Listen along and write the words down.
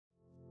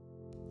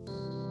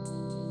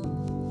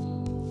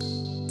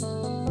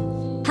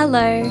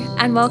Hello,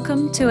 and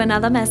welcome to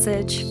another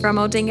message from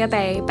Aldinga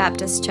Bay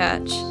Baptist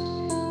Church.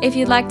 If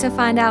you'd like to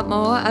find out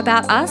more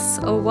about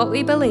us or what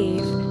we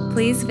believe,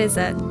 please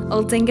visit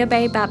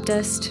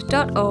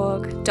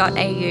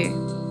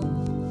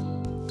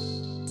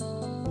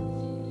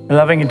aldingabaybaptist.org.au.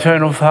 Loving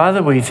Eternal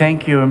Father, we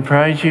thank you and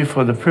praise you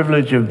for the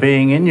privilege of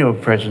being in your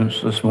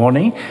presence this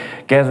morning,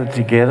 gathered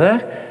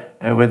together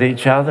with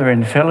each other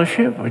in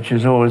fellowship, which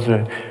is always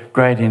a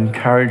great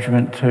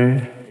encouragement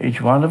to each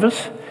one of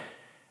us.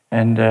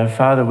 And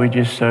Father, we're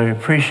just so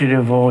appreciative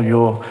of all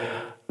your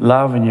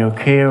love and your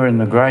care and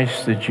the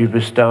grace that you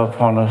bestow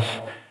upon us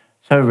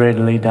so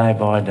readily day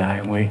by day.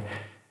 And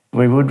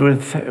we would,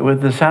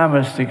 with the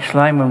psalmist,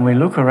 exclaim when we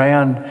look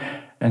around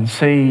and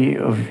see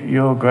of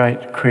your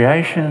great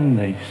creation,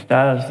 the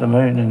stars, the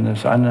moon and the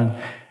sun, and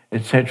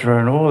etc.,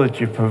 and all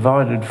that you've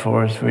provided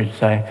for us, we'd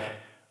say,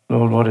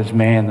 Lord, what is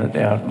man that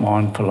thou art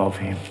mindful of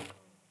him?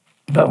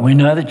 But we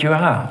know that you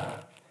are,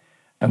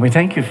 and we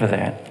thank you for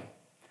that.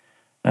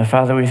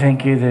 Father, we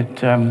thank you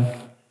that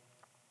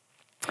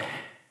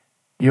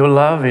your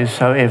love is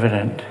so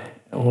evident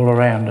all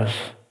around us.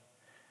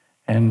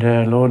 And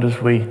Lord,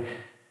 as we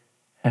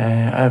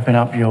open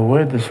up your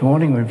word this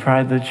morning, we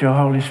pray that your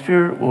Holy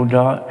Spirit will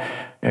guide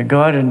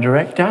and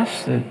direct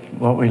us, that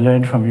what we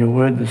learned from your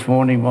word this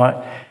morning might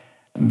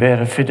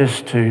better fit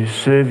us to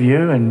serve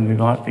you, and we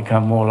might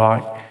become more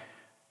like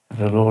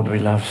the Lord we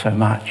love so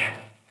much.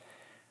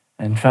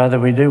 And Father,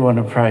 we do want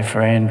to pray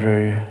for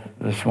Andrew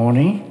this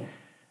morning.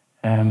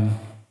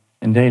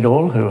 Indeed,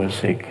 all who are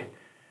sick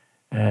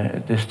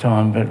at this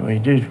time, but we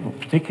do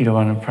particularly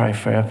want to pray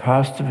for our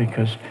pastor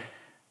because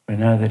we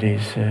know that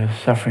he's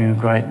suffering a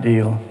great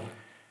deal,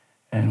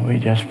 and we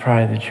just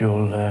pray that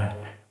you'll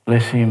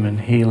bless him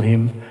and heal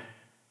him,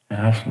 and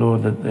ask,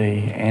 Lord, that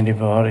the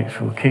antibiotics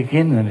will kick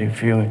in and he'll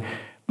feel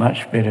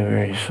much better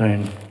very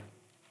soon.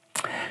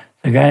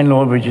 Again,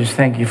 Lord, we just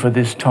thank you for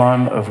this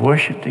time of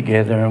worship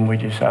together, and we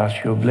just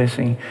ask your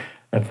blessing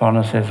upon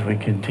us as we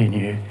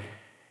continue.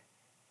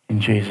 In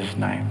Jesus'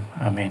 name,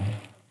 amen.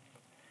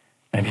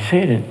 May be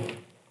seated.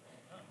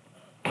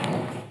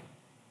 I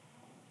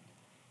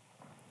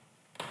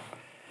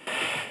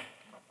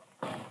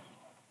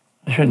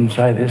shouldn't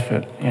say this,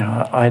 but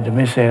I had to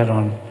miss out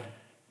on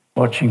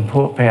watching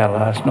Port Power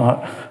last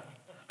night.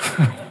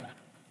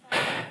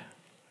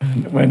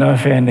 When I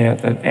found out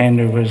that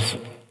Andrew was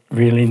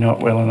really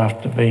not well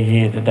enough to be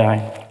here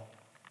today.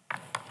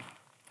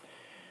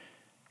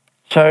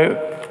 So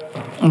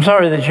I'm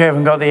sorry that you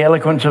haven't got the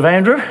eloquence of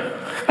Andrew.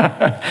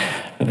 But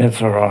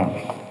that's all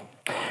right.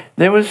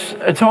 There was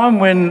a time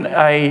when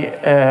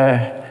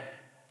a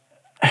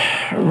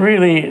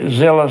really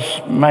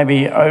zealous,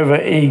 maybe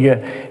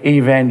over-eager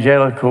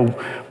evangelical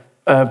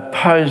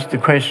posed the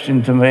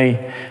question to me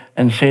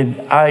and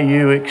said, are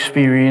you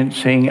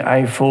experiencing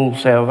a full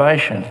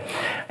salvation?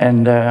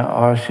 And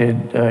I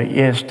said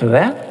yes to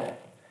that.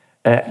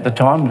 At the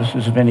time, this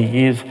was many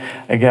years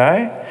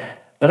ago.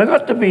 But I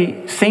got to be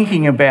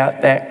thinking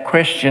about that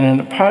question, and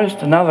it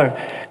posed another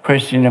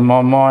question in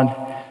my mind.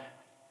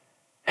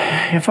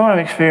 If I've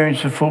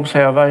experienced a full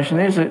salvation,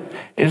 is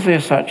there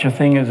such a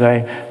thing as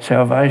a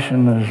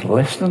salvation that is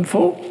less than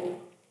full?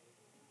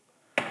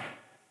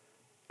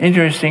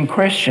 Interesting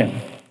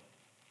question.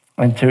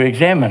 And to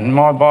examine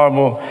my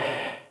Bible,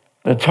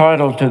 the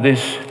title to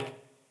this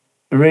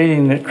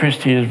reading that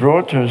Christy has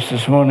brought to us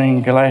this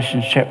morning,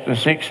 Galatians chapter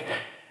 6,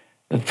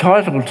 the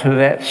title to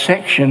that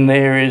section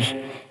there is,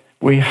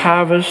 We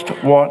Harvest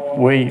What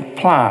We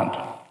Plant.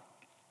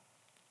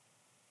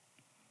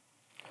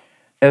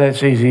 Now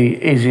that's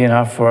easy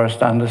enough for us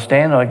to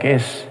understand, I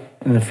guess,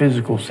 in the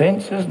physical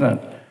sense, isn't it?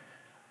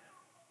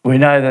 We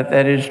know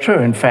that is true.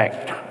 In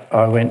fact,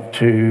 I went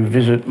to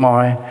visit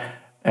my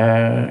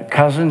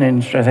cousin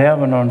in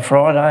Strathalbyn on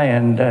Friday,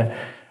 and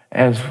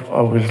as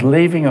I was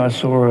leaving, I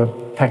saw a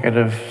packet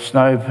of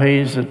snow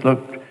peas that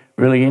looked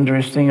really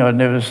interesting. I'd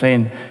never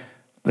seen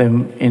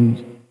them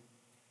in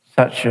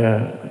such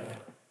a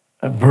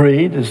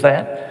breed as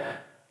that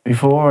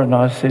before, and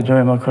I said to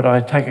him, could I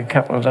take a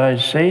couple of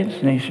those seeds?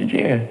 And he said,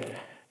 yeah,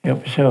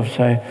 help yourself.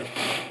 So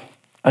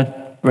I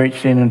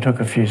reached in and took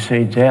a few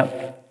seeds out,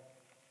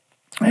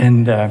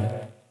 and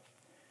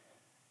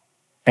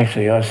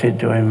actually I said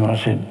to him, I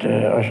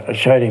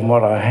showed him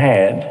what I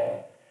had,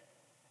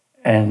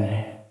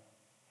 and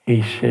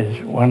he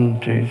says, 1,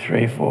 2,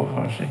 3, 4,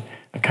 5, 6,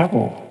 a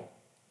couple.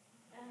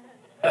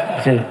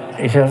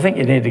 He said, I think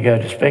you need to go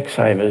to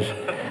Specsavers.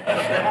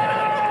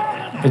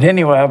 But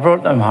anyway, I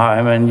brought them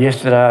home, and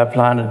yesterday I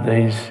planted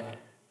these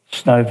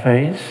snow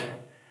peas,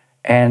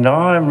 and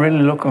I'm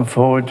really looking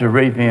forward to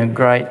reaping a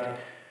great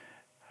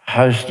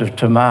host of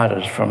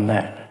tomatoes from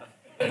that.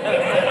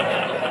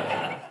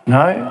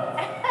 No?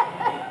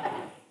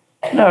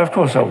 No, of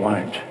course I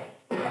won't.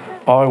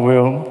 I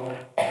will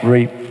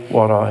reap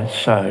what I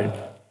sowed.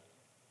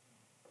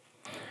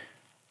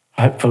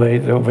 Hopefully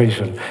there'll be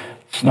some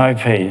snow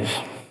peas.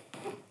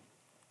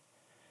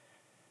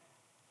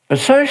 But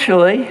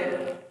socially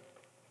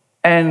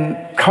and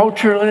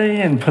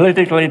culturally and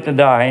politically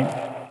today,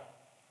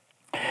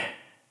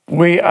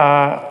 we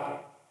are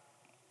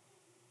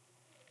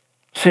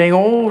seeing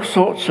all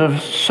sorts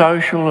of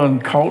social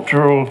and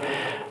cultural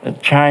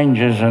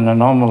changes and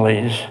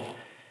anomalies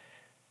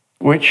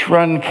which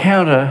run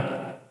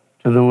counter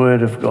to the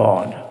Word of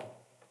God.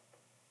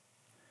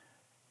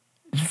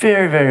 It's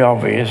very, very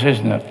obvious,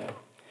 isn't it?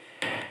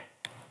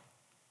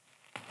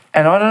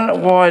 And I don't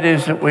know why it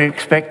is that we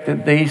expect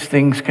that these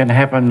things can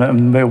happen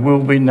and there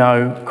will be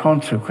no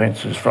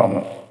consequences from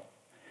it.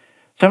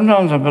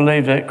 Sometimes I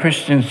believe that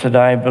Christians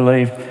today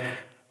believe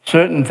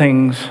certain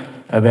things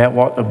about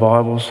what the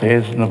Bible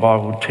says and the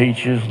Bible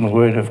teaches and the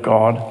Word of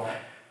God.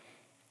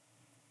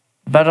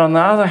 But on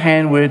the other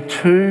hand, we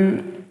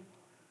too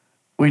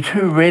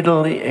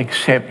readily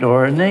accept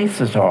or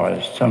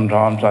anaesthetize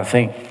sometimes, I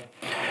think,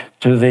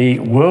 to the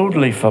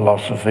worldly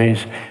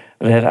philosophies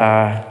that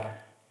are,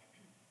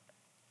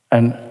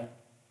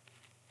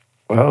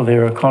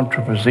 they're a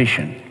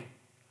contraposition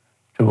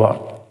to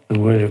what the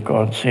Word of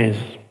God says.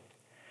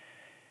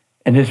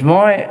 And it's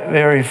my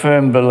very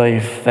firm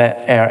belief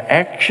that our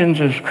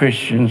actions as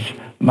Christians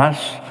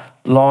must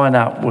line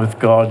up with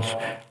God's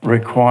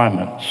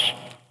requirements.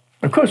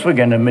 Of course, we're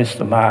going to miss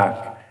the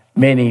mark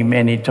many,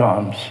 many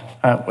times,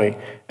 aren't we?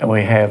 And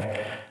we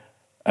have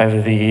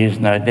over the years,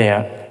 no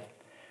doubt.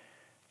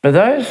 But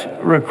those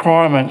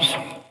requirements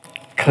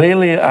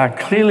are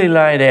clearly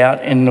laid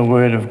out in the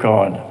Word of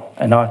God,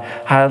 and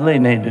I hardly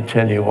need to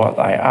tell you what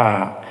they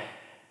are.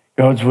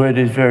 God's Word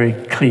is very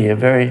clear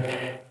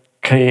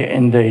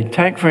indeed.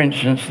 Take, for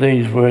instance,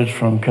 these words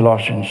from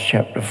Colossians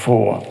chapter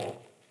 4.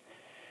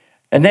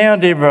 And now,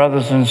 dear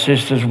brothers and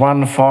sisters,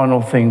 one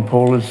final thing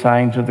Paul is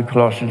saying to the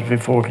Colossians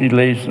before he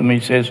leaves them. He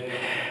says,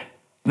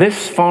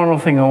 this final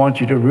thing I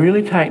want you to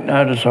really take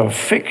notice of.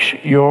 Fix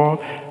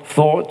your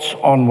thoughts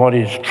on what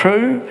is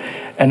true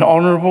and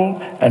honourable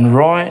and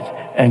right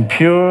and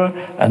pure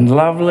and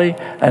lovely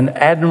and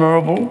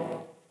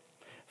admirable.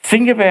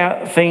 Think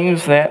about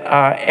things that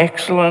are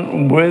excellent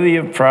and worthy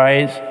of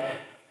praise.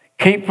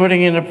 Keep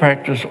putting into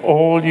practice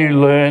all you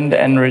learned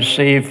and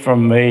received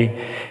from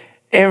me,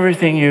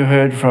 everything you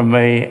heard from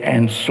me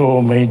and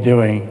saw me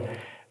doing.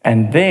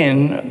 And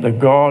then the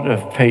God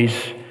of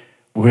peace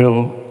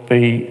will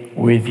be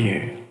with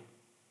you.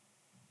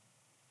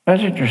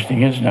 That's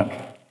interesting, isn't it?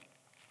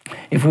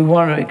 If we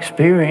want to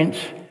experience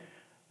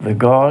the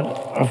God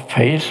of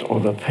peace or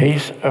the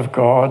peace of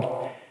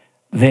God,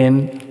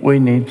 then we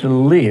need to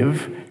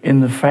live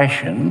in the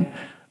fashion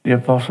the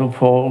Apostle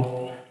Paul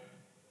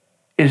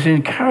is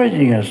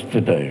encouraging us to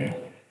do.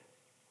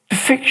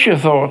 Fix your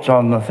thoughts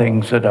on the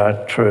things that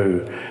are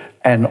true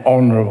and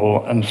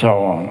honourable and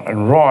so on,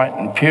 and right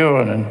and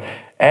pure and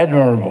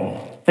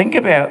admirable. Think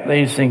about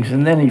these things,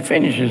 and then he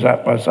finishes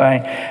up by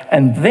saying,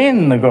 and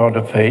then the God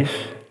of peace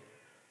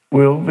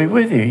will be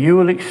with you. You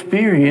will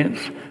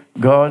experience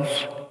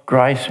God's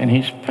grace and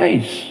his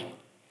peace.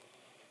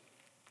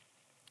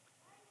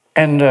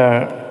 And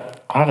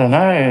I don't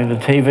know, the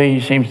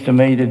TV seems to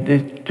me to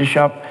dish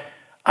up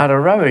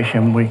utter rubbish,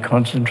 and we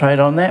concentrate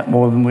on that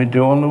more than we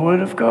do on the Word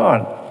of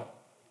God.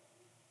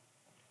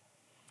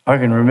 I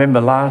can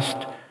remember last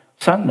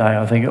Sunday,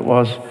 I think it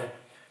was,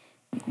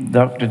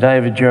 Dr.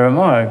 David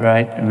Jeremiah, a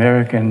great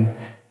American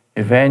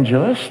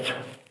evangelist,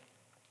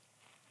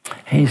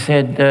 he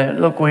said,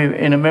 look,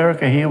 in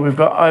America here, we've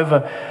got over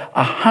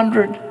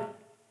 100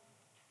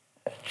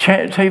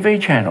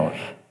 TV channels.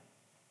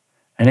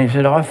 And he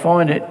said, I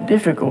find it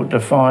difficult to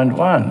find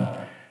one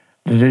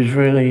that is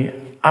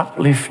really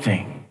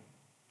uplifting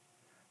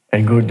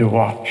and good to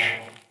watch.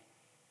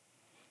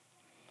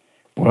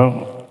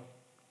 Well,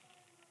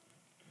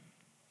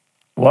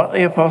 what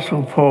the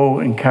Apostle Paul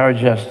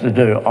encouraged us to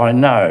do, I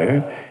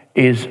know,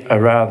 is a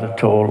rather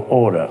tall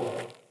order.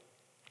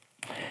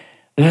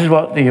 This is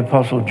what the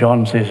Apostle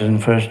John says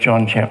in 1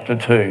 John chapter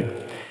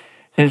 2.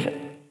 He says,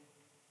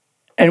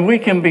 and we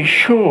can be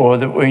sure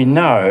that we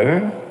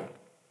know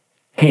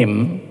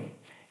him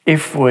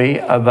if we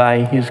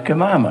obey his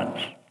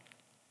commandments.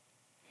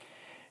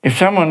 If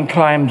someone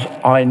claims,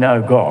 I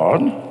know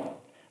God,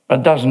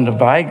 but doesn't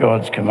obey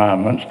God's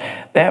commandments,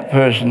 that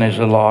person is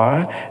a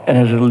liar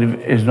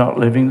and is not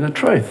living the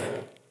truth.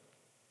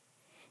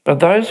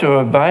 But those who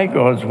obey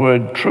God's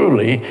word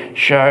truly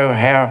show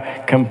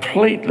how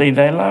completely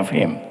they love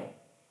him.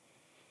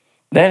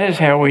 That is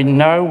how we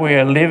know we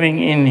are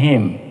living in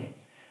him.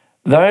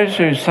 Those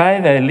who say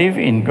they live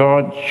in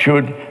God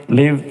should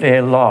live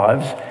their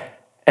lives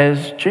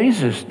as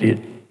Jesus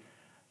did.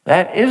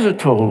 That is a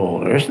tall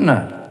order, isn't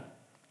it?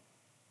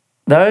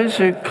 Those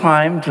who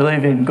claim to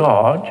live in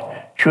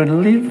God should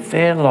live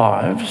their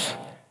lives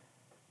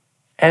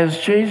as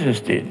Jesus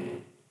did.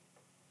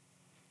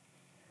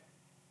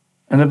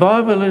 And the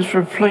Bible is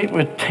replete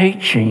with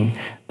teaching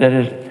that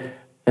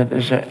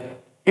there's an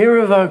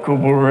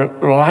irrevocable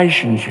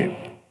relationship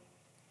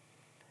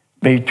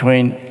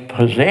between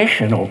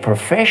possession or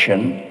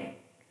profession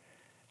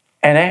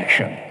and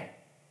action.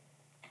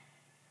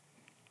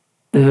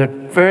 There's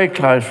a very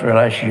close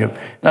relationship.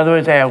 In other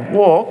words, our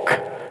walk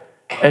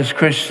as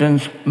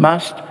Christians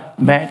must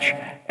match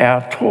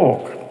our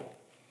talk.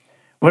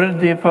 What did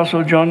the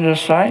Apostle John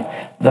just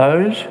say?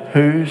 Those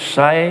who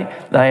say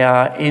they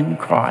are in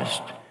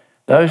Christ,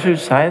 Those who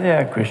say they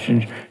are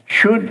Christians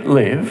should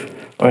live,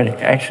 or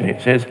actually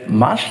it says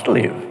must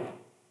live,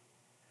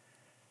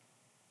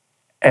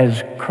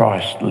 as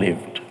Christ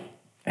lived,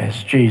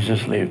 as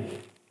Jesus lived.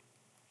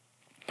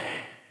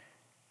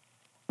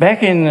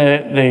 Back in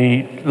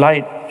the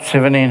late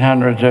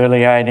 1700s, early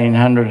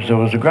 1800s, there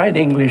was a great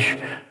English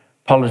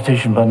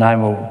politician by the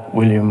name of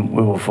William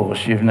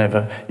Wilberforce. You've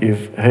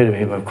heard of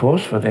him, of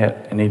course, without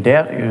any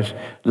doubt. He was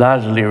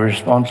largely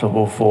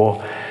responsible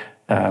for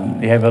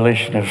the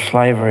abolition of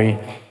slavery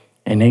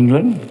in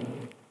England.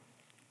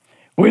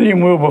 William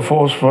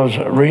Wilberforce was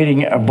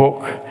reading a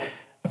book,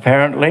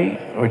 apparently,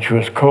 which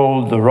was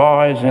called The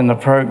Rise and the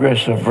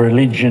Progress of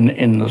Religion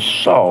in the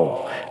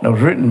Soul. And it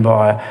was written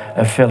by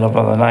a fellow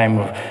by the name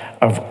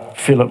of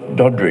Philip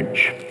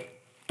Doddridge.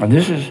 And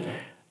this is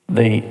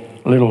the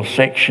little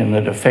section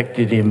that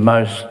affected him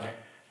most.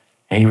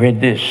 He read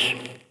this,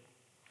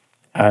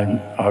 and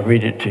I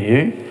read it to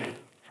you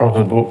from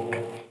the book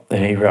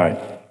that he wrote.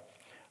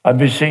 I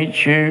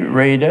beseech you,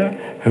 reader,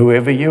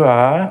 whoever you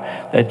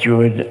are, that you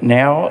would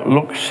now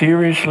look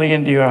seriously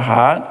into your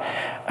heart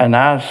and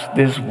ask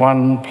this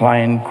one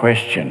plain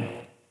question.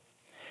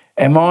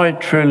 Am I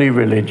truly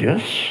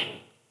religious?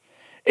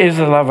 Is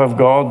the love of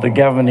God the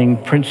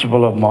governing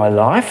principle of my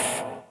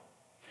life?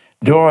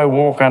 Do I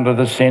walk under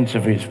the sense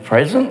of his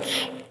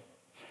presence?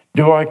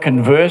 Do I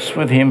converse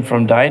with him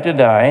from day to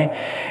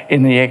day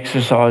in the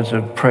exercise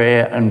of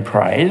prayer and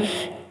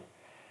praise?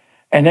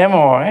 And am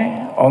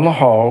I, on the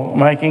whole,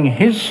 making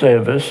his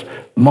service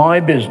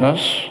my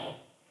business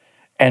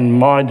and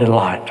my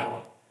delight,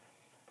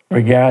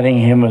 regarding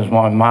him as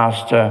my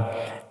master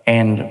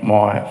and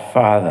my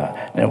father?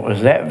 And it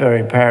was that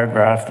very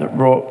paragraph that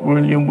brought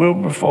William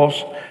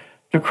Wilberforce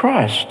to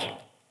Christ.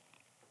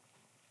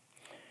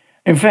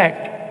 In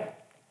fact,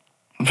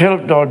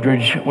 Philip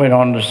Doddridge went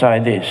on to say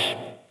this,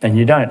 and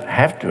you don't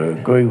have to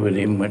agree with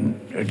him when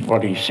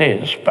what he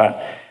says,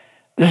 but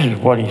this is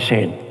what he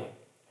said.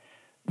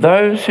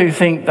 Those who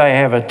think they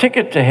have a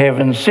ticket to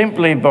heaven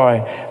simply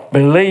by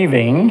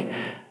believing,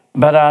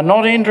 but are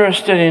not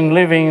interested in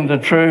living the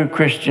true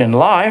Christian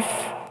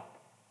life,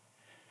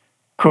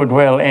 could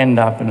well end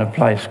up in a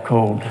place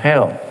called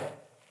hell.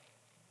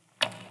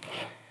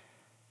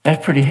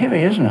 That's pretty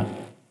heavy, isn't it?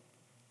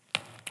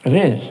 It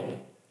is.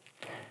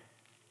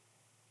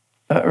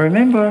 But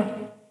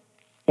remember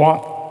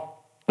what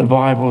the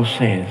Bible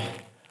says.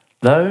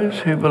 Those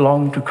who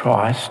belong to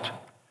Christ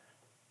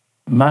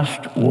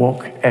must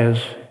walk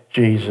as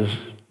Jesus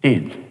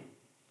did.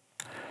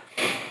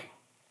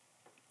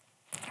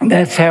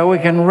 That's how we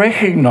can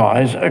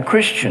recognise a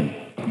Christian,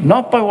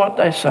 not by what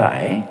they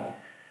say,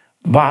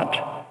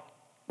 but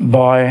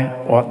by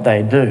what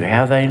they do,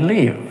 how they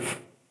live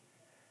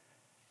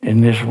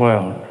in this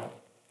world.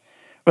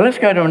 Well, let's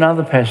go to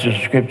another passage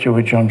of Scripture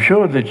which I'm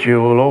sure that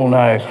you will all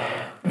know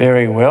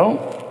very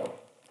well.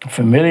 A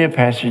familiar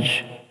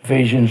passage,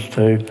 Ephesians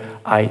 2,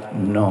 8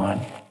 and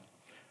 9.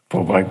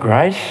 For by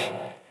grace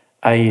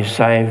are you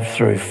saved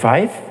through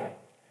faith,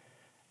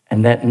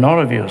 and that not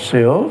of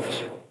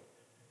yourselves,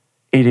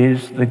 it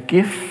is the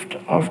gift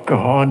of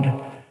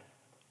God,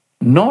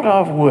 not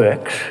of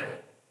works,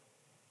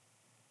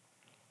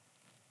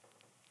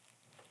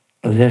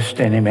 lest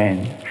any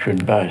man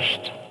should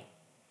boast.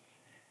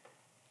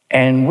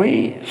 And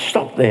we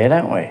stop there,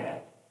 don't we?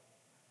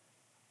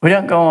 We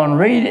don't go on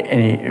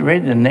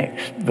read the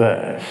next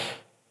verse.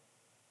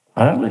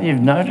 I don't know whether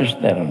you've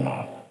noticed that or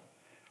not.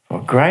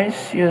 For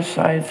grace you are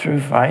saved through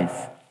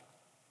faith,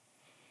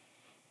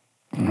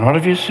 not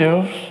of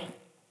yourselves,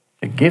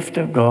 the gift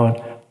of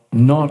God,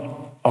 not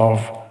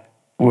of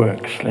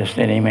works, lest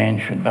any man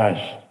should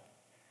boast.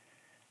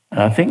 And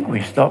I think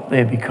we stop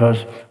there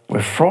because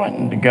we're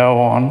frightened to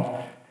go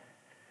on,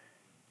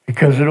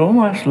 because it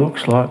almost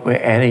looks like we're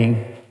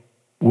adding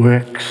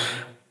works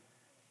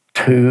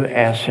to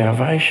our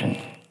salvation.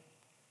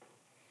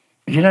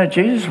 But you know,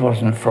 Jesus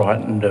wasn't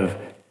frightened of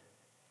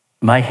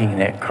making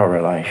that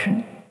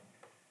correlation.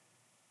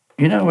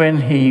 You know,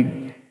 when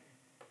he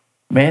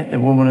met the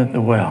woman at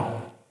the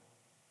well,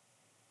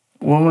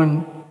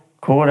 woman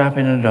caught up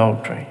in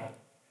adultery,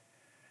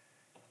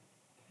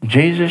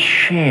 Jesus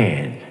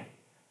shared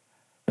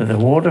that the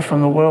water from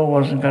the well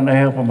wasn't going to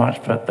help her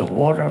much, but the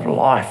water of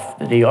life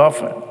that he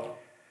offered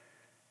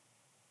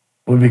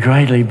would be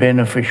greatly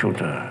beneficial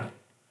to her.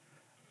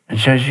 And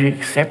so she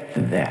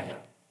accepted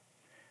that.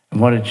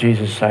 And what did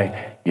Jesus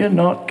say? You're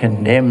not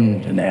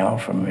condemned now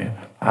from your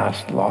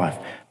past life,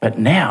 but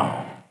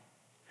now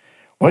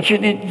what you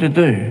need to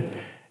do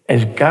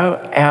is go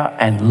out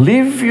and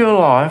live your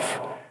life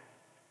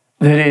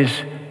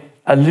live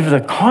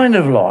the kind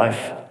of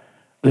life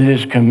that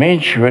is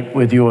commensurate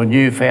with your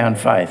newfound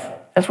faith.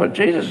 That's what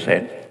Jesus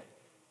said,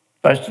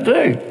 supposed to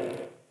do.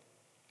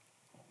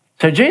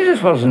 So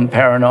Jesus wasn't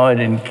paranoid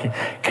in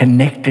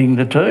connecting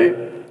the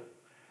two,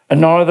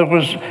 and neither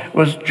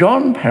was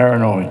John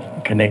paranoid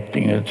in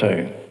connecting the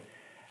two.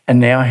 And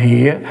now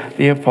here,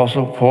 the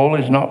Apostle Paul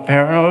is not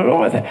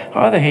paranoid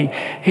either.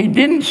 He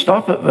didn't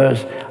stop at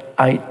verse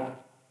 8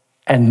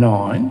 and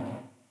 9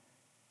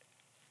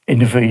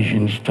 in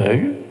Ephesians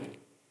 2.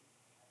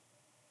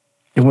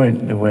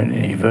 There weren't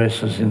any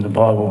verses in the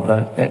Bible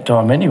that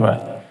time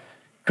anyway.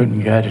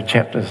 Couldn't go to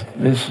chapter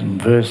this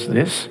and verse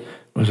this.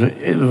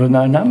 There were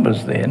no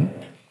numbers then.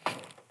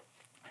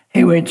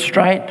 He went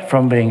straight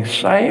from being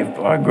saved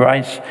by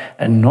grace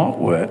and not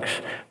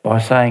works by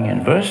saying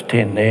in verse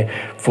 10 there,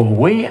 for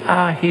we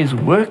are his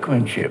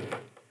workmanship,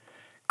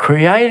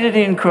 created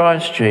in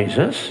Christ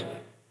Jesus.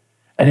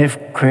 And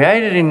if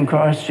created in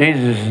Christ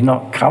Jesus is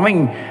not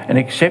coming and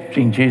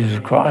accepting Jesus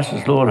Christ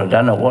as Lord, I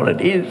don't know what it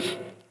is.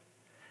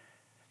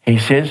 He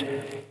says,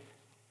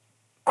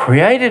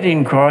 created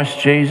in Christ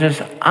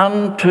Jesus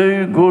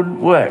unto good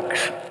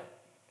works,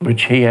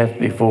 which he hath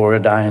before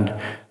ordained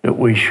that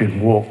we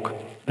should walk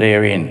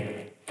therein.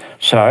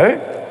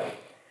 So,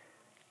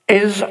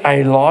 is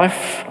a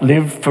life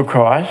lived for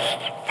Christ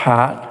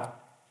part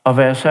of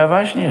our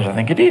salvation? Yes, I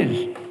think it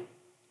is.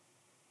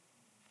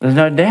 There's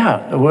no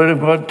doubt. The Word of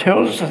God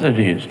tells us that it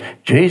is.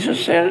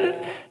 Jesus said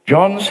it,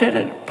 John said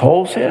it,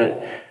 Paul said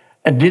it,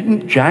 and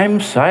didn't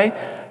James say,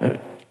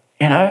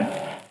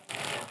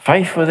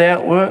 faith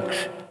without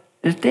works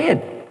is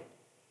dead.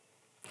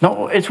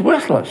 No, it's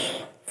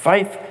worthless.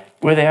 Faith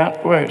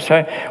without works.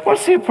 So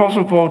what's the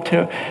Apostle Paul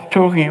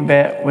talking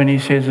about when he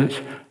says it's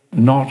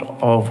not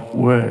of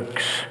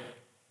works?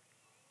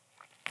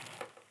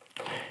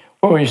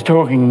 Well, he's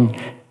talking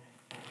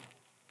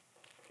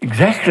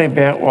exactly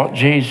about what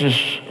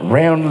Jesus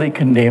roundly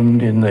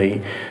condemned in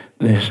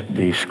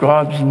the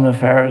scribes and the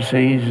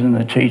Pharisees and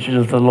the teachers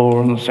of the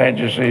law and the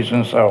Sadducees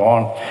and so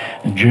on,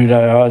 and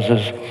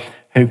Judaizers,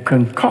 who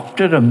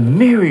concocted a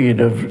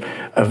myriad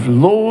of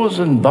laws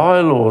and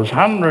bylaws,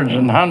 hundreds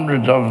and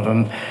hundreds of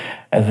them,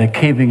 the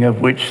keeping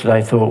of which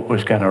they thought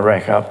was going to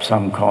rack up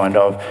some kind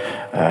of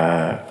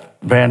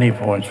brownie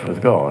points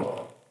with God.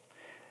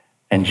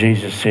 And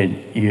Jesus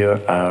said, you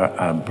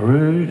are a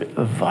brood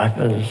of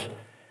vipers,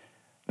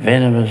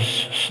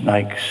 venomous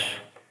snakes,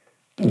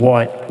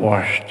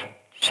 whitewashed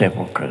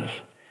sepulchres.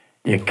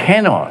 You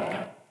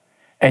cannot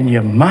and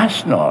you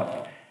must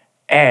not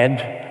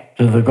add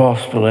to the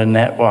gospel in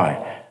that way.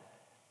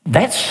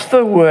 That's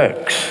the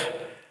works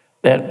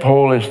that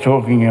Paul is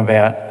talking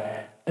about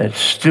that's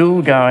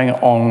still going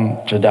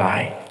on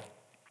today.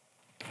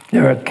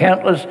 There are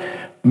countless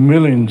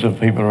millions of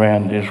people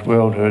around this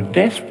world who are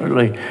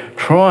desperately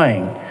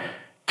trying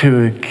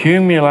to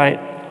accumulate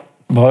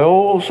by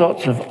all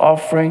sorts of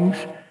offerings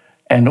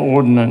and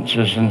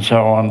ordinances and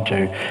so on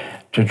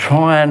to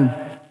try and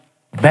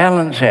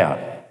balance out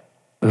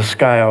the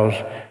scales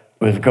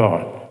with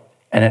God.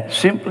 And it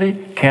simply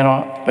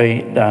cannot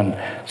be done.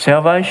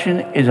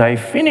 Salvation is a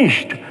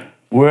finished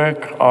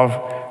work of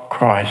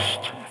Christ,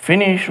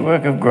 finished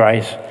work of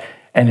grace,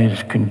 and it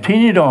is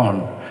continued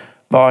on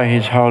by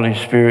his Holy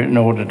Spirit in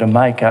order to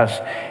make us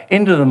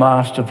into the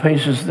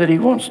masterpieces that he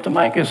wants to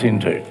make us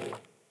into.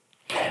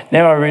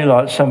 Now I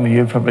realise some of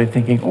you are probably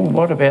thinking, oh,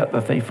 what about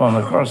the thief on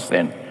the cross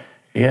then?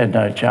 He had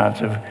no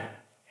chance of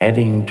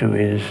adding to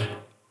his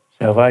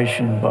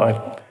salvation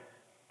by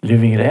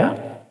living it out.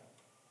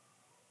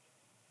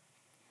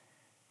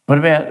 What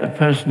about the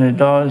person who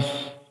dies,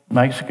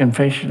 makes a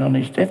confession on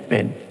his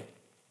deathbed?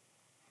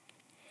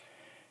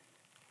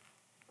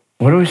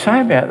 What do we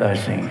say about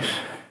those things,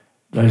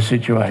 those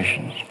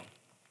situations?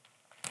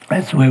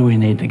 That's where we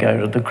need to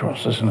go to the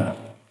cross, isn't it?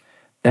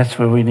 That's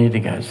where we need to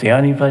go. It's the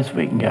only place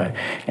we can go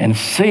and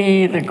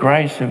see the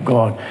grace of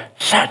God.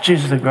 Such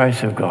is the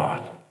grace of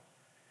God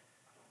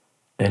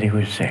that he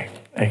would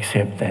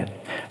accept that.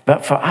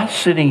 But for us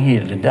sitting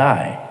here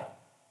today,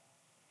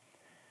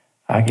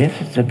 I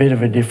guess it's a bit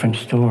of a different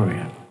story.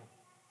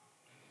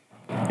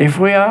 If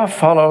we are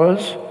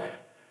followers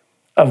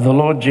of the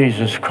Lord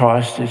Jesus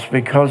Christ, it's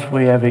because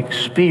we have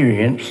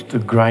experienced the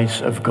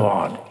grace of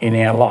God in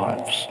our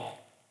lives.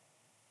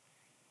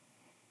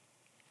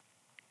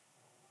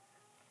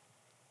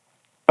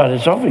 But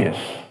it's obvious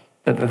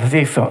that the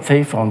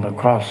thief on the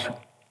cross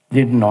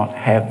did not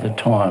have the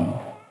time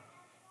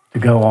to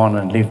go on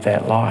and live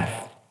that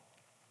life.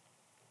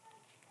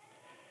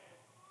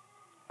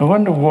 I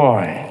wonder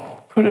why.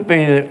 Could it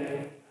be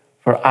that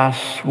for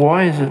us,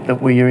 why is it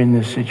that we are in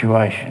this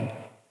situation?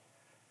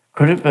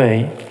 Could it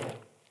be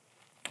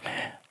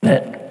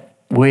that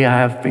we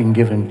have been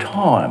given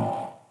time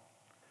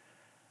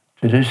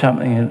to do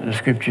something that the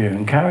Scripture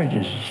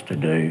encourages us to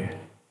do,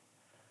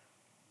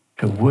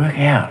 to work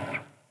out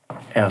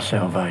our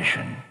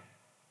salvation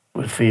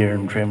with fear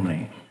and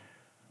trembling,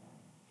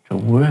 to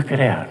work it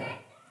out,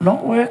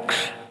 not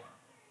works,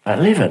 but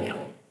live it.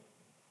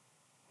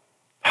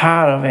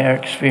 Part of our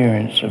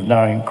experience of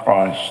knowing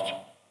Christ.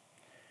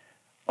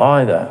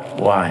 Either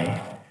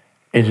way,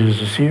 it is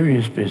a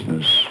serious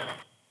business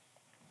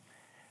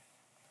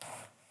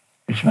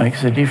which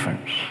makes a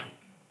difference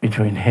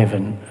between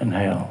heaven and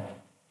hell.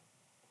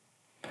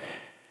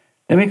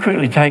 Let me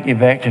quickly take you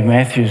back to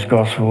Matthew's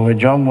Gospel, where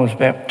John was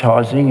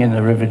baptising in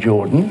the River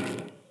Jordan.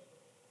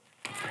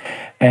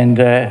 And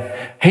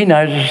he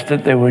noticed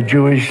that there were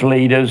Jewish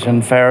leaders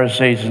and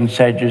Pharisees and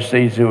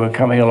Sadducees who were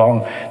coming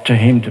along to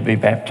him to be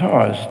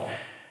baptised.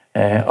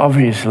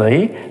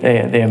 Obviously,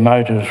 their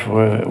motives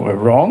were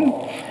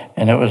wrong.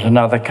 And it was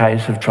another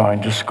case of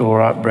trying to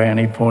score up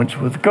brownie points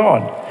with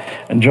God.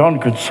 And John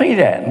could see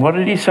that. And what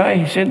did he say?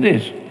 He said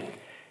this,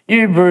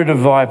 "You brood of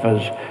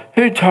vipers,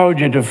 who told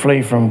you to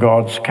flee from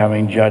God's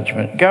coming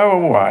judgment? Go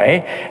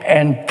away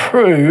and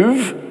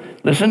prove,"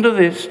 listen to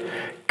this,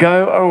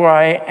 "go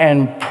away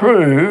and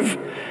prove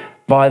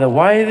by the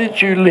way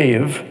that you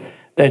live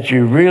that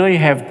you really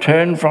have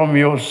turned from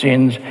your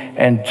sins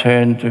and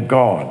turned to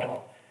God."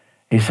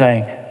 He's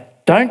saying,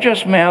 don't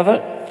just mouth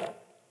it.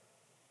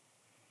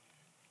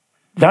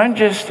 Don't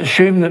just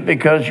assume that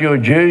because you're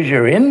Jews,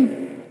 you're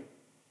in.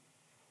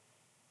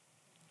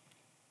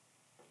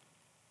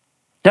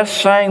 Just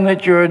saying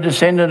that you're a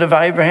descendant of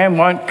Abraham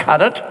won't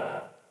cut it.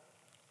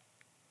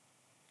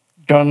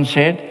 John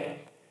said,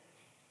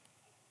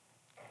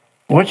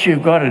 what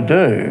you've got to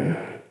do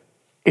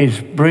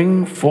is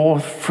bring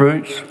forth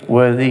fruits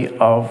worthy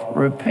of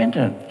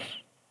repentance.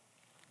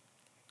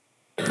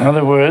 In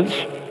other words,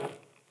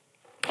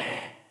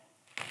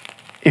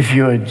 if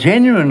you are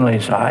genuinely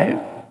saved,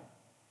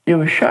 you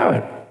will show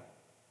it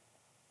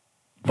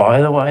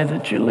by the way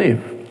that you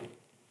live.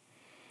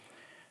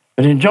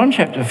 But in John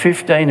chapter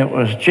 15, it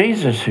was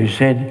Jesus who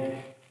said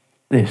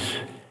this,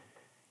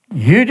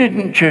 "You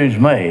didn't choose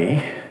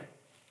me,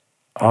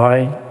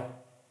 I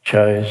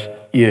chose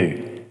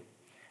you.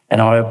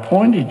 And I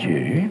appointed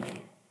you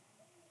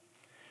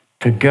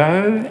to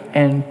go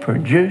and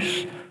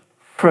produce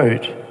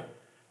fruit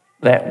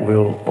that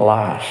will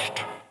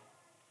last."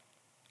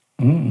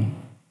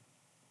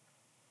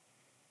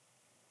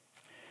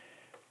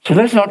 So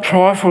let's not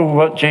trifle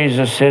what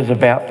Jesus says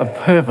about the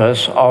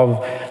purpose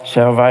of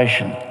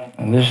salvation.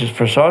 And this is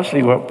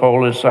precisely what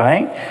Paul is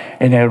saying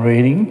in our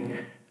reading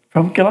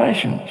from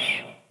Galatians.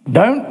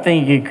 Don't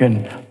think you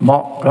can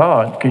mock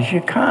God, because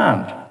you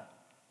can't.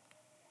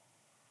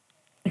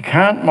 You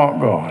can't mock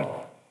God.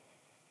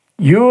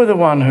 You're the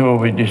one who will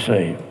be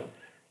deceived.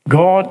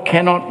 God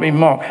cannot be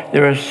mocked.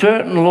 There are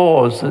certain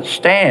laws that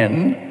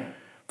stand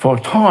for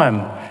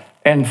time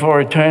and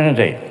for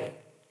eternity.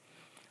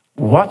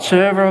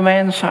 Whatsoever a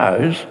man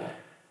sows,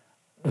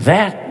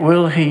 that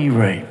will he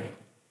reap.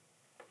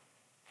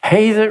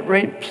 He that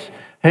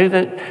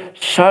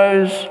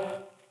sows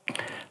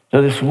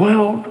to this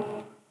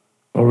world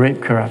will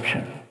reap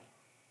corruption.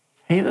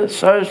 He that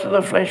sows to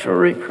the flesh will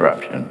reap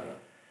corruption.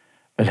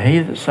 But he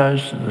that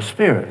sows to the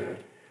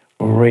Spirit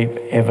will reap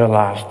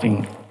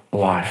everlasting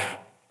life.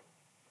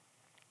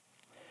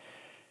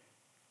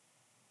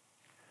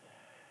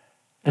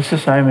 It's the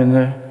same in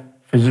the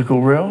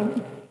physical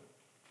realm.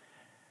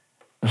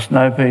 The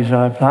snow peas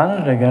I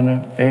planted are going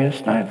to bear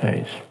snow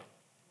peas.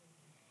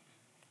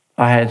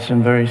 I had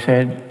some very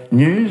sad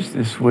news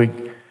this week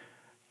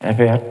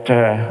about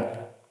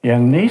a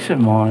young niece of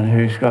mine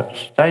who's got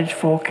stage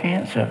 4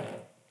 cancer.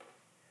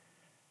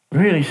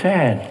 Really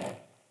sad.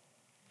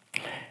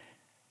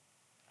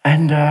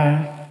 And,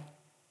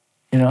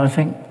 I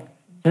think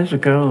there's a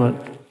girl that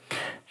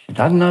she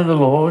doesn't know the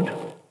Lord,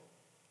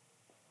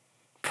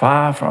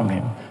 far from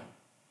him.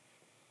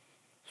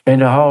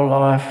 Spent her whole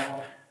life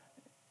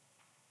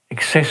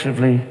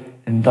excessively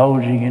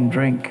indulging in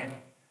drink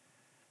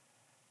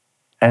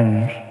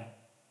and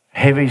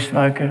heavy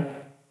smoker.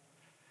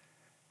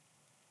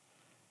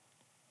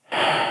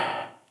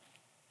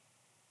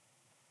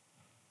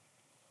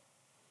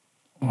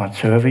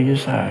 Whatsoever you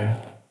sow,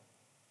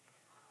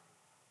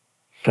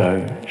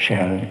 so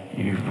shall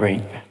you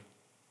reap.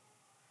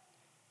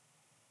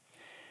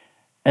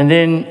 And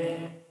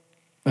then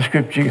the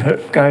scripture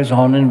goes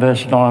on in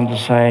verse 9 to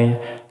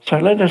say, so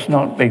let us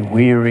not be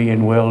weary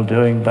in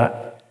well-doing,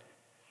 but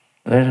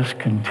let us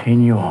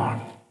continue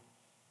on,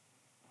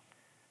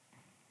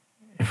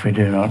 if we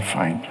do not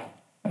faint.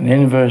 And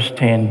then in verse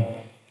 10,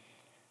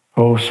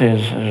 Paul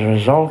says, as a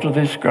result of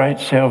this great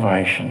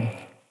salvation,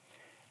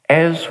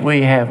 as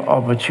we have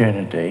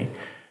opportunity,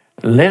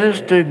 let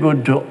us do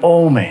good to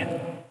all men.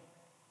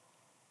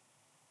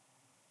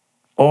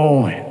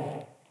 All men.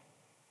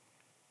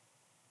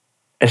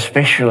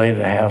 Especially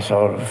the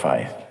household of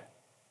faith.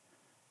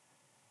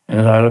 And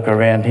as I look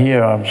around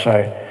here,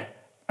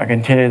 I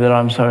can tell you that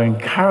I'm so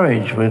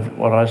encouraged with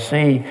what I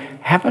see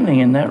happening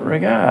in that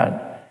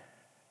regard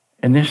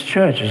in this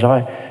church. As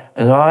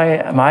I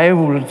am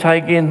able to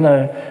take in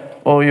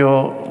all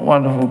your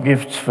wonderful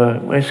gifts for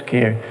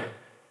Westcare,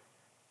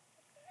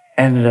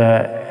 and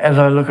as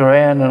I look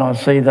around and I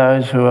see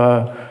those who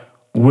are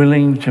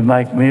willing to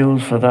make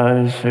meals for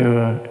those who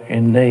are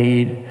in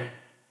need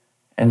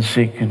and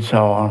sick and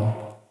so on.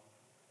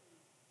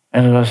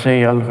 And as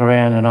I look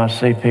around and I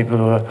see people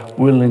who are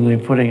willingly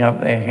putting up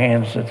their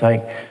hands to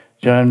take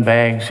Joan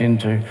Baggs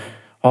into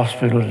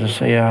hospital to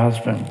see her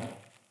husband.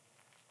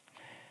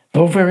 It's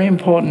all very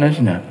important,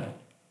 isn't it,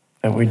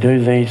 that we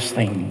do these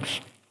things.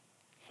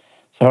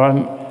 So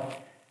I'm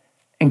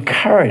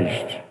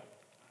encouraged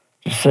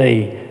to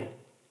see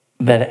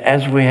that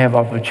as we have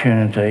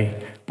opportunity,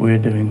 we're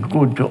doing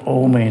good to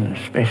all men,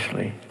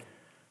 especially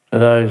to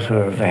those who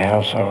are of the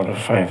household of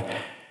faith.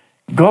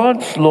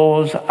 God's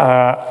laws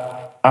are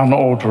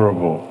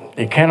unalterable.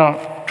 You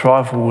cannot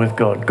trifle with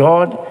God.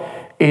 God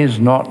is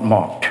not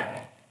mocked.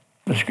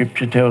 The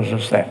scripture tells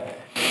us that.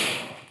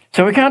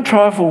 So we can't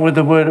trifle with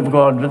the word of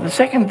God. But the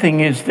second thing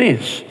is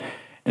this.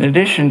 In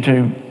addition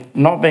to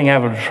not being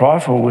able to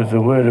trifle with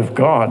the word of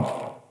God,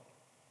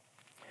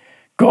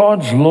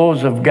 God's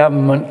laws of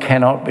government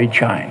cannot be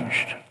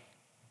changed.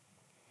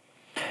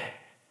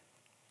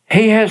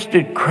 He has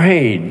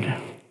decreed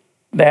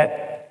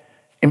that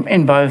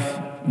in both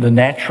the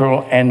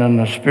natural and in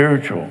the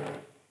spiritual,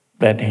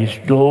 that his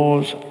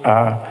laws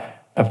are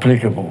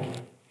applicable.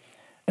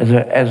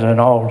 As an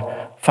old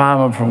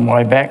farmer from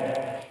way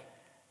back,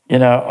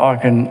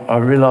 I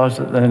realise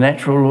that the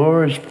natural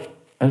law is,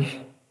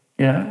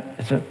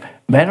 it's a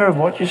matter of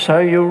what you sow,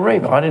 you'll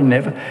reap.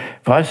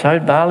 If I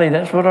sowed barley,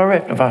 that's what I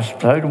reaped. If I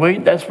sowed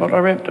wheat, that's what I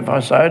reaped. If I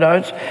sowed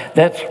oats,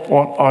 that's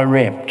what I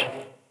reaped.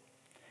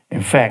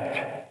 In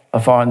fact, I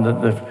find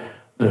that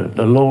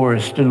the law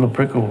is still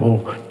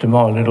applicable to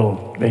my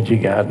little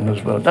veggie garden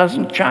as well. It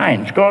doesn't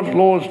change. God's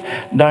laws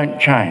don't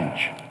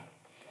change.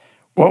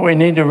 What we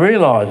need to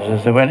realise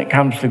is that when it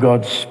comes to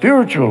God's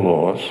spiritual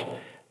laws,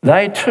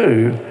 they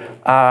too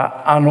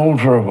are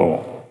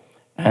unalterable.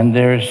 And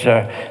there is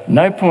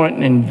no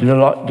point in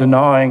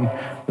denying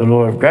the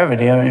law of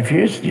gravity. I mean,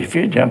 if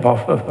you jump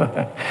off of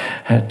a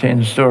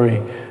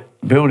 10-storey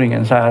building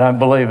and say, I don't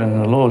believe in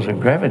the laws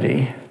of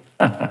gravity,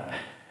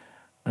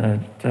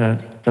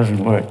 it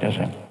doesn't work, does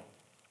it?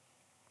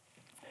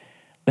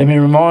 Let me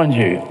remind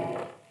you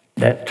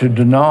that to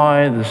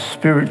deny the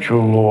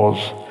spiritual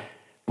laws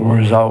will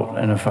result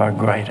in a far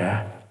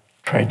greater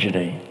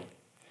tragedy.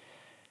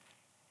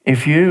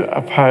 If you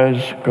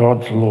oppose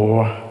God's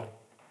law,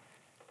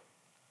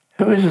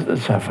 who is it that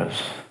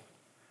suffers?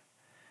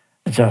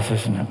 It's us,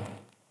 isn't it?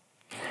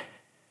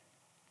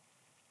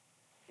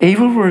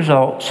 Evil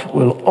results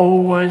will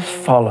always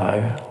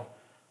follow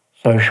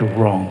social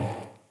wrong.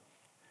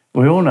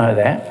 We all know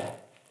that.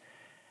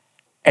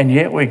 And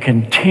yet we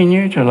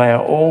continue to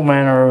allow all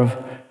manner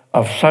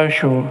of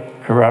social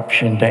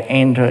corruption to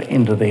enter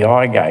into the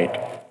eye gate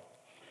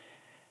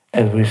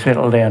as we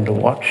settle down to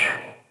watch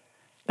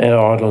that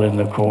idol in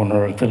the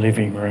corner of the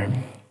living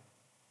room.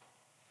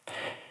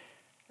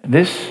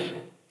 This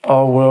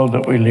old world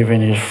that we live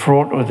in is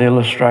fraught with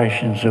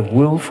illustrations of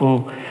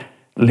willful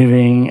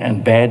living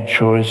and bad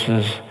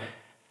choices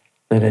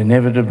that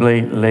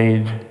inevitably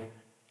lead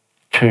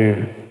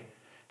to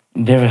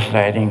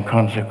devastating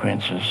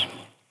consequences.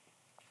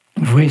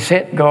 If we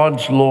set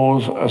God's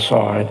laws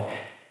aside,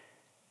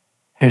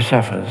 who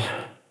suffers?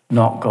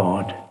 Not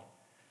God.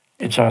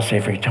 It's us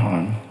every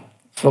time.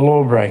 It's the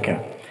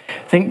lawbreaker.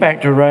 Think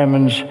back to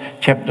Romans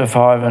chapter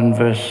 5 and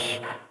verse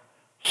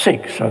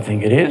 6, I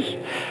think it is.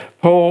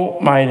 Paul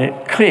made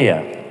it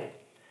clear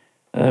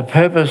the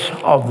purpose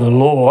of the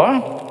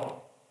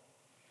law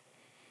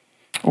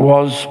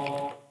was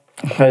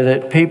so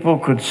that people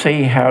could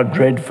see how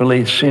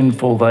dreadfully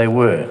sinful they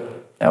were.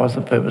 That was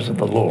the purpose of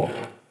the law.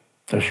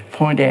 To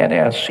point out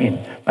our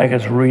sin, make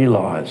us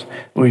realise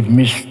we've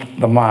missed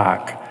the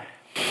mark.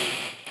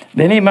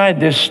 Then he made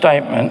this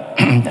statement,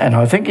 and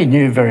I think he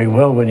knew very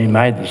well when he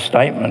made the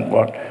statement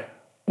what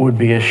would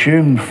be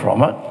assumed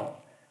from it.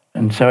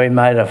 And so he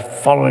made a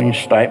following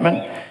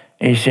statement.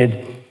 He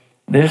said,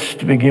 this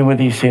to begin with,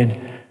 he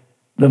said,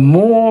 the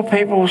more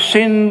people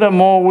sinned, the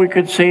more we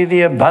could see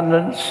the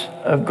abundance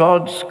of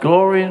God's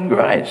glory and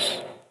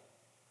grace.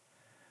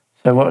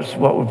 So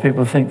what would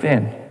people think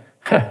then?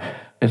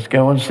 Let's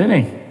go on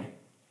sinning.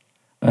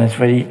 And that's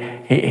what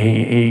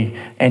he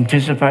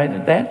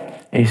anticipated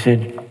that. He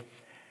said,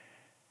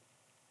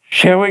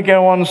 shall we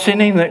go on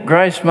sinning that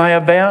grace may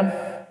abound?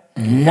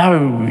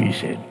 No, he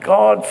said.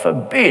 God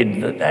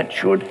forbid that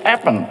should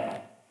happen.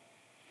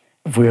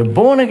 If we are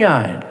born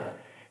again,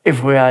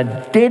 if we are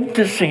dead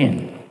to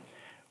sin,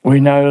 we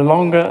no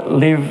longer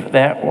live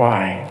that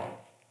way.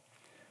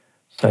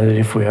 So that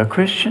if we are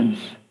Christians,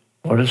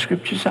 what does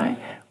Scripture say?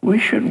 We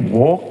should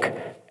walk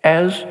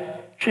as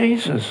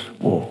Jesus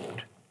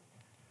walked.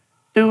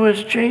 Do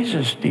as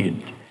Jesus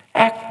did.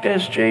 Act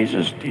as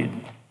Jesus did.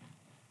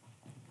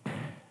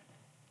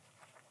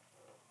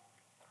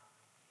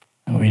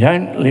 And we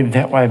don't live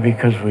that way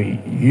because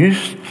we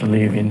used to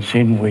live in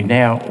sin. We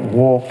now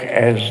walk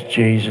as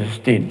Jesus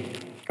did.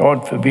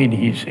 God forbid,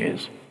 he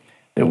says,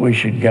 that we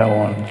should go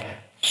on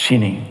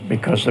sinning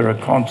because there are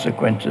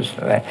consequences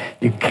to that.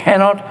 You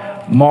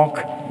cannot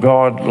mock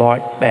God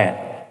like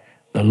that.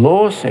 The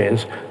law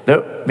says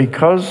that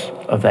because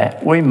of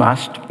that, we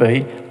must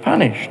be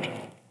punished.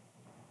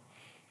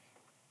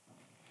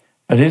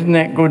 But isn't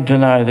that good to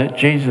know that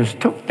Jesus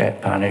took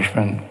that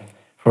punishment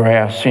for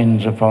our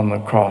sins upon the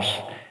cross,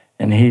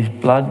 and his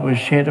blood was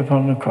shed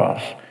upon the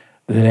cross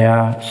that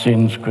our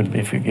sins could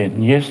be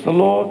forgiven? Yes, the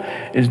law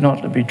is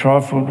not to be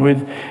trifled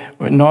with,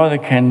 but neither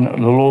can the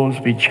laws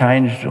be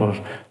changed or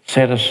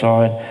set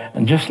aside.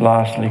 And just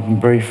lastly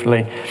and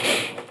briefly,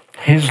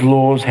 his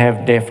laws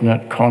have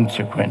definite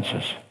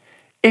consequences.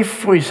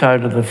 If we sow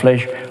to the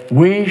flesh,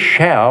 we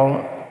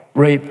shall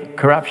reap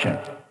corruption.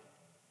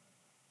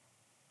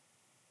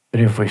 But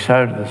if we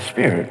sow to the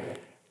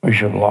Spirit, we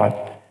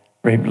shall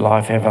reap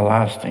life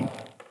everlasting.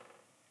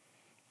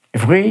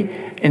 If we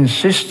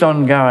insist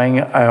on going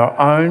our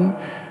own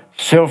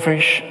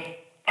selfish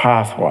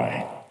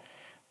pathway,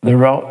 the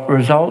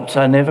results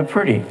are never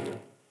pretty.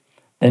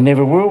 They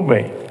never will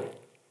be.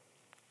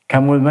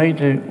 Come with me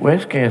to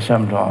Westcare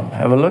sometime.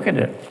 Have a look at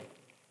it.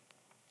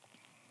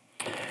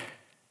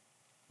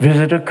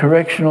 Visit a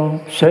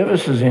correctional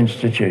services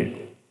institute.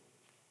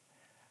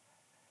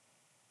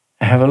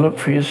 Have a look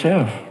for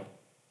yourself.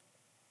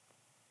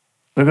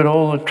 Look at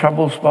all the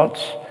trouble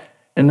spots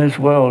in this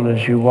world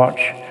as you watch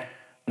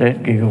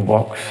that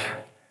gigglebox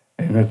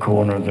in the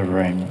corner of the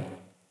room.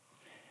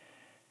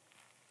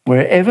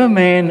 Wherever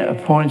man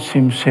appoints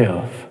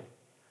himself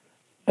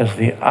as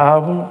the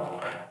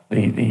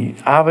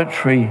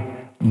arbitrary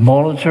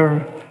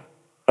monitor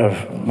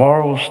of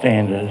moral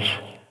standards,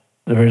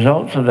 the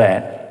results of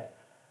that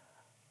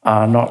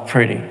are not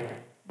pretty,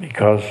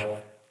 because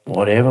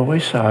whatever we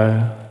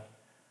sow,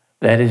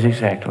 that is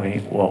exactly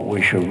what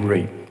we shall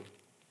reap.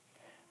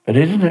 But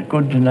isn't it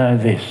good to know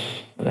this,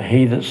 that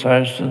he that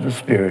sows to the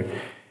Spirit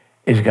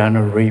is going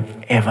to reap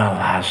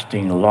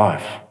everlasting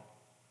life?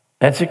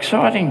 That's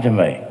exciting to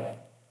me.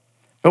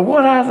 But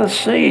what are the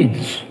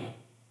seeds?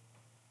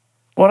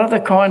 What are the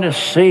kind of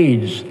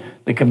seeds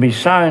that can be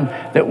sown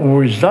that will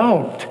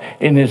result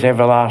in this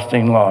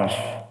everlasting life?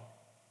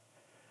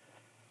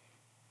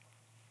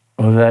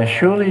 Well, they're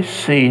surely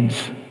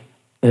seeds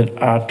that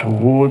are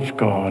towards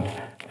God,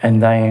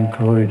 and they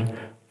include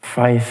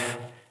faith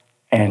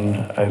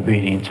and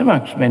obedience,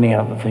 amongst many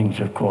other things,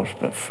 of course,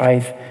 but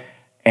faith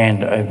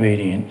and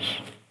obedience.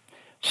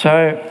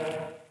 So,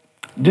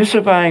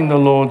 disobeying the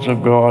laws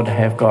of God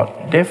have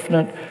got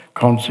definite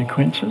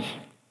consequences,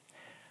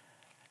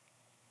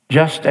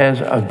 just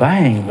as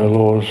obeying the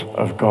laws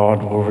of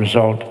God will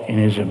result in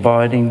his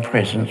abiding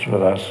presence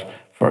with us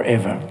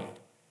forever.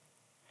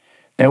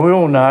 Now, we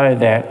all know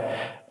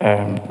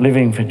that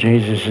living for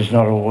Jesus is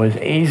not always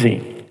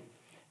easy.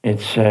 I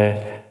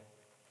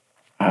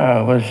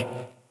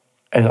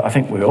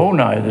think we all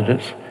know that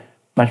it's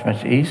much,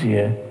 much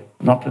easier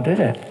not to do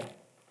that.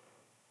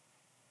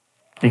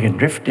 You can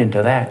drift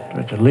into that,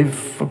 but to live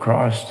for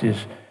Christ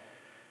is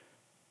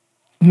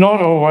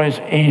not always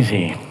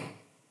easy.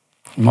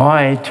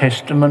 My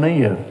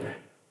testimony of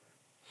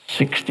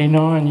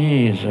 69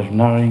 years of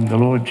knowing the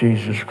Lord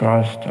Jesus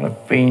Christ,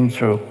 I've been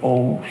through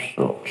all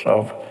sorts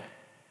of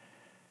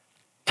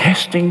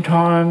testing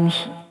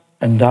times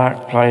and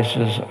dark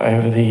places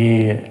over the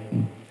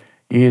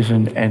years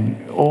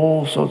and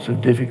all sorts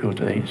of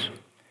difficulties.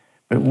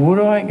 But would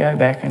I go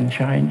back and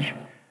change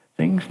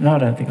things? No, I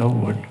don't think I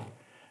would,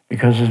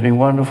 because there's been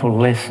wonderful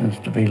lessons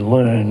to be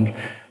learned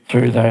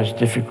through those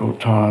difficult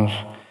times.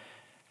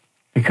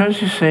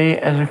 Because, you see,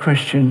 as a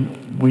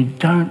Christian, we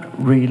don't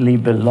really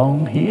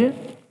belong here.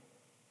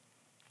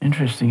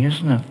 Interesting,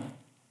 isn't it?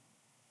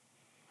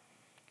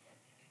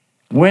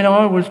 When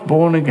I was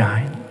born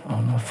again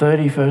on the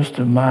 31st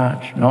of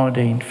March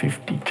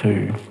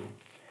 1952,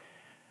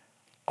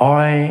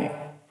 I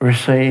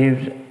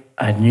received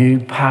a new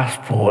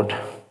passport.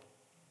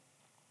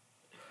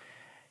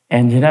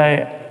 And, you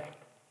know,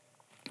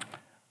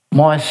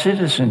 my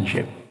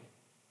citizenship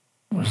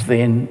was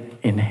then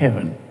in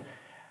heaven.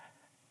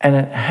 And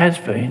it has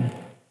been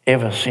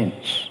ever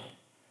since.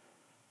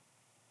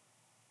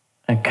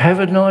 And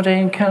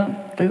COVID-19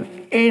 can't do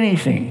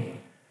anything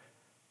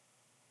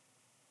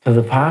to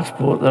the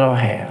passport that I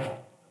have.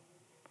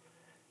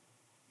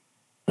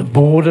 The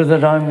border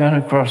that I'm going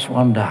to cross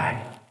one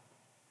day,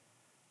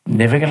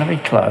 never going to be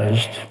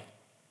closed,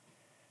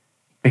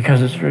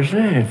 because it's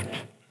reserved.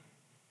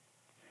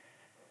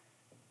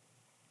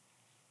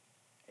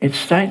 It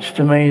states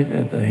to me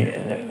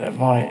that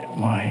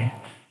my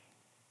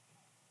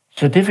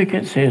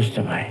certificate says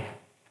to me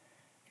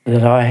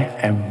that I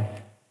am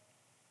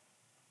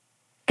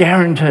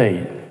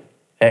guaranteed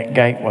that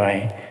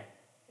gateway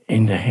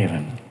into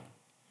heaven,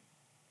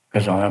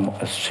 because I am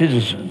a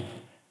citizen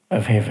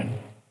of heaven.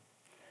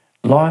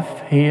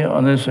 Life here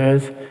on this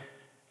earth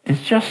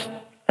is just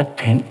a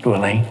tent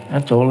dwelling.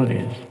 That's all it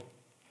is.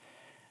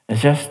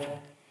 It's just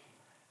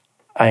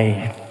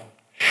a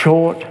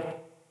short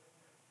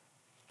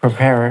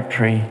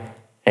preparatory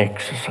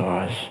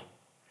exercise.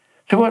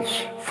 So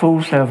what's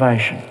full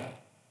salvation?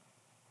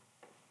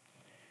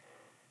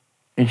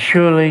 It's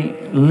surely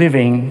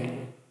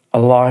living a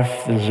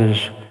life that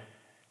is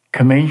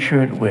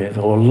commensurate with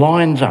or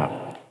lines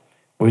up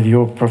with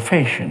your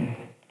profession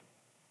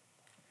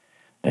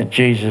that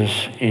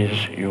Jesus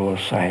is your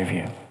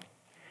Saviour.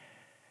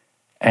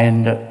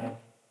 And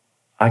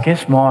I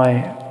guess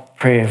my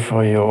prayer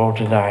for you all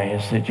today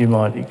is that you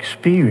might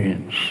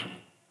experience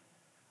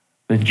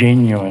the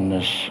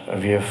genuineness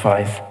of your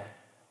faith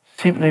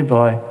simply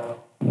by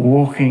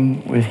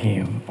walking with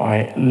him,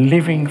 by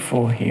living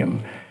for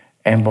him,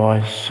 and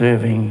by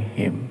serving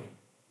him.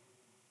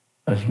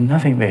 There's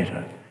nothing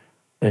better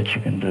that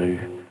you can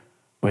do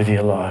with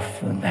your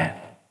life than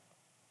that.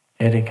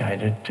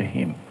 Dedicated to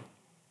him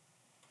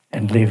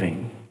and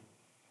living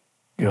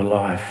your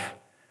life,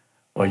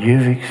 what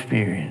you've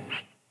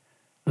experienced,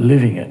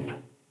 living it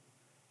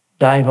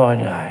day by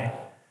day,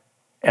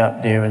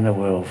 out there in the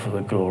world for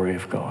the glory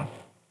of God.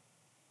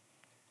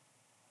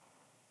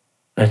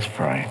 Let's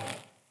pray.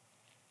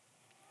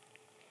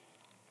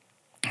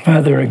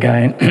 Father,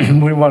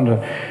 again, we want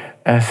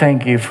to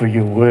thank you for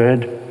your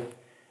word.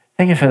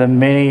 Thank you for the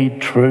many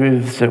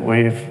truths that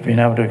we've been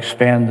able to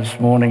expound this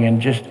morning,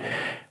 and just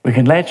we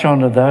can latch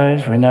onto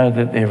those. We know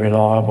that they're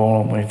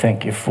reliable, and we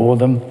thank you for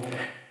them.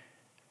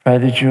 Pray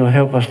that you'll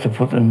help us to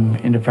put them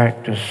into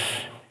practice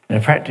in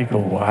a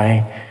practical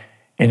way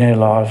in our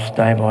lives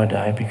day by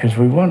day, because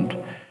we want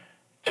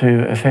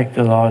to affect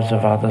the lives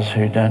of others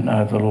who don't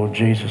know the Lord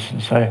Jesus.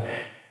 And so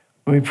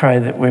we pray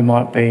that we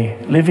might be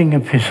living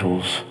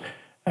epistles,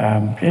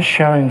 just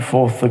showing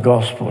forth the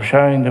gospel,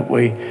 showing that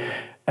we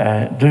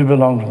do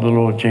belong to the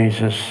Lord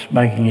Jesus,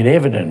 making it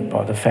evident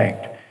by the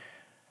fact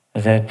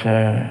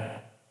that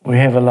we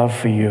have a love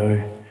for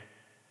you,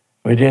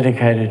 we're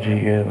dedicated to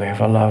you, we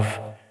have a love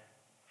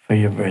for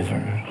your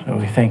brethren. So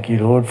we thank you,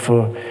 Lord,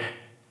 for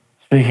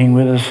speaking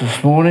with us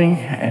this morning,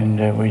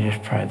 and we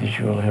just pray that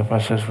you will help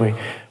us as we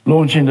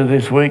launch into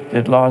this week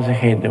that lies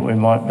ahead, that we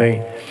might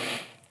be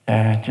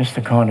just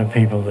the kind of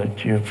people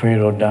that you have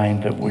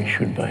preordained that we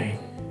should be.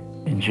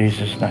 In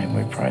Jesus' name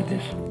we pray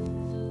this.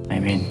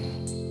 Amen.